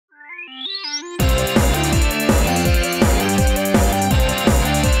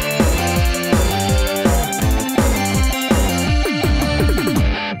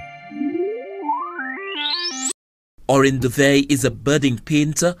Orrin D'auvergne is a budding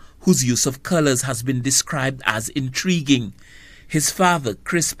painter whose use of colors has been described as intriguing. His father,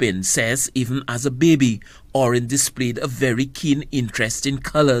 Crispin, says even as a baby, Orrin displayed a very keen interest in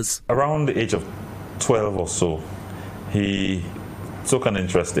colors. Around the age of 12 or so, he took an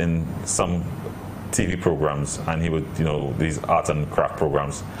interest in some TV programs, and he would, these art and craft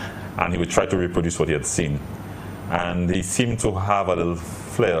programs, and he would try to reproduce what he had seen. And he seemed to have a little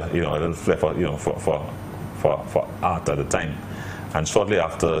flair, for art at the time. And shortly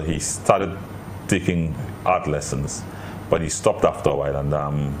after, he started taking art lessons, but he stopped after a while, and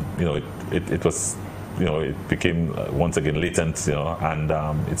it became once again latent, and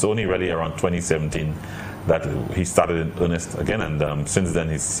it's only really around 2017 that he started in earnest again, and since then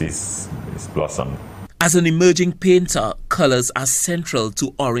he's blossomed. As an emerging painter, colors are central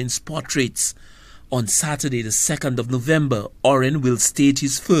to Orrin's portraits. On Saturday, the 2nd of November, Orrin will stage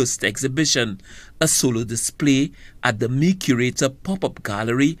his first exhibition, a solo display at the Mecurator pop-up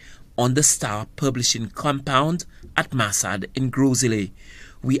gallery on the Star Publishing compound at Massade in Grosile.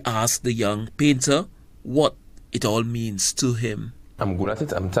 We asked the young painter what it all means to him. I'm good at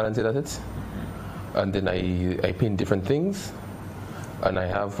it, I'm talented at it, and then I paint different things, and I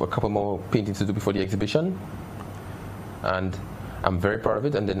have a couple more paintings to do before the exhibition, and I'm very proud of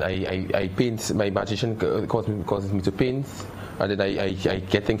it. And then I paint. My imagination causes me to paint, and then I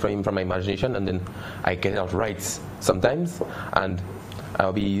get things from my imagination, and then I get it out right sometimes. And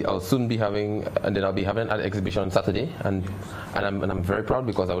I'll soon be having an exhibition on Saturday, and I'm very proud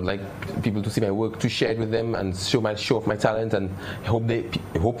because I would like people to see my work, to share it with them, and show off my talent, and I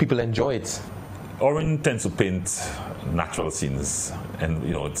hope people enjoy it. Orrin tends to paint natural scenes, and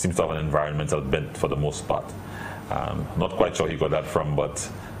it seems to have an environmental bent for the most part. Not quite sure he got that from, but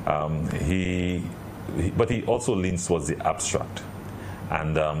he also leans towards the abstract,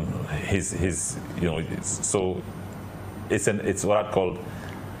 and so it's what I'd call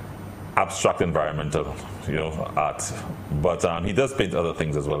abstract environmental art. But he does paint other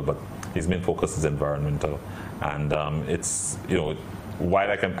things as well, but his main focus is environmental, and it's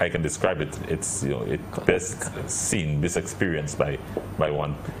while I can describe it, it's best seen, best experienced by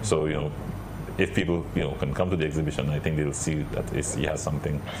one. So if people can come to the exhibition, I think they'll see that he has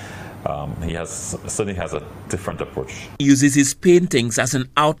something. He certainly has a different approach. He uses his paintings as an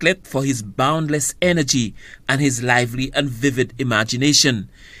outlet for his boundless energy and his lively and vivid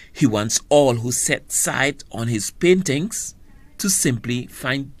imagination. He wants all who set sight on his paintings to simply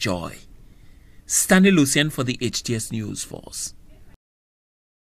find joy. Stanley Lucian for the HTS News Force.